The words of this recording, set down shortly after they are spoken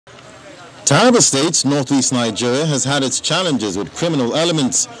Taraba State, northeast Nigeria, has had its challenges with criminal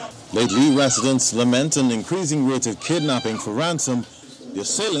elements. Lately, residents lament an increasing rate of kidnapping for ransom. The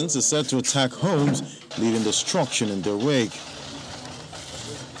assailants are said to attack homes, leaving destruction in their wake.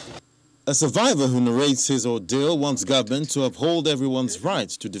 A survivor who narrates his ordeal wants government to uphold everyone's right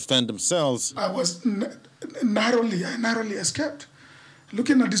to defend themselves. I was narrowly escaped.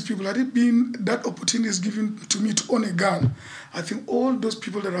 Looking at these people, had it been that opportunity is given to me to own a gun, I think all those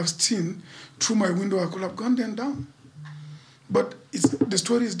people that I've seen through my window, I could have gunned them down. But the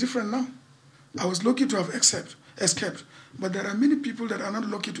story is different now. I was lucky to have escaped, but there are many people that are not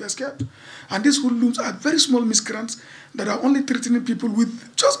lucky to escape. And these hoodlums are very small miscreants that are only threatening people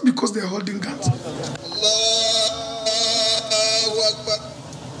with just because they're holding guns.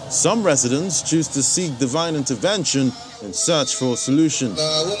 Some residents choose to seek divine intervention in search for a solution.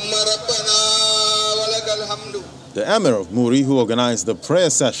 The Emir of Muri, who organized the prayer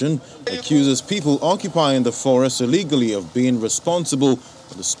session, accuses people occupying the forest illegally of being responsible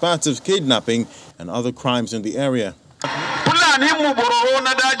for the spat of kidnapping and other crimes in the area.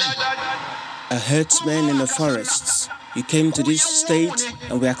 A herdsman in the forests. You came to this state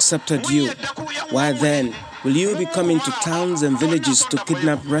and we accepted you. Why then will you be coming to towns and villages to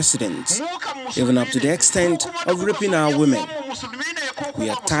kidnap residents, even up to the extent of raping our women? We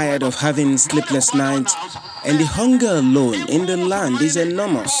are tired of having sleepless nights, and the hunger alone in the land is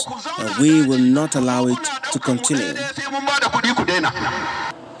enormous, and we will not allow it to continue.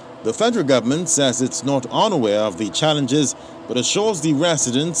 The federal government says it's not unaware of the challenges, but assures the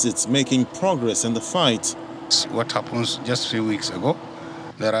residents it's making progress in the fight. What happens just a few weeks ago,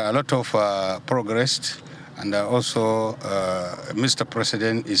 there are a lot of progress, and also Mr.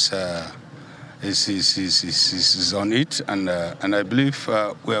 President is on it, and I believe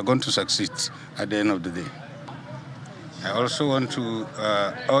we are going to succeed at the end of the day. I also want to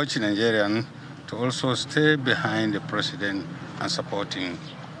urge Nigerians to also stay behind the president and supporting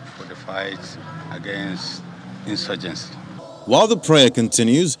for the fight against insurgency. While the prayer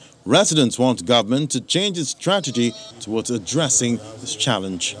continues, residents want government to change its strategy towards addressing this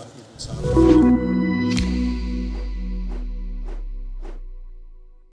challenge.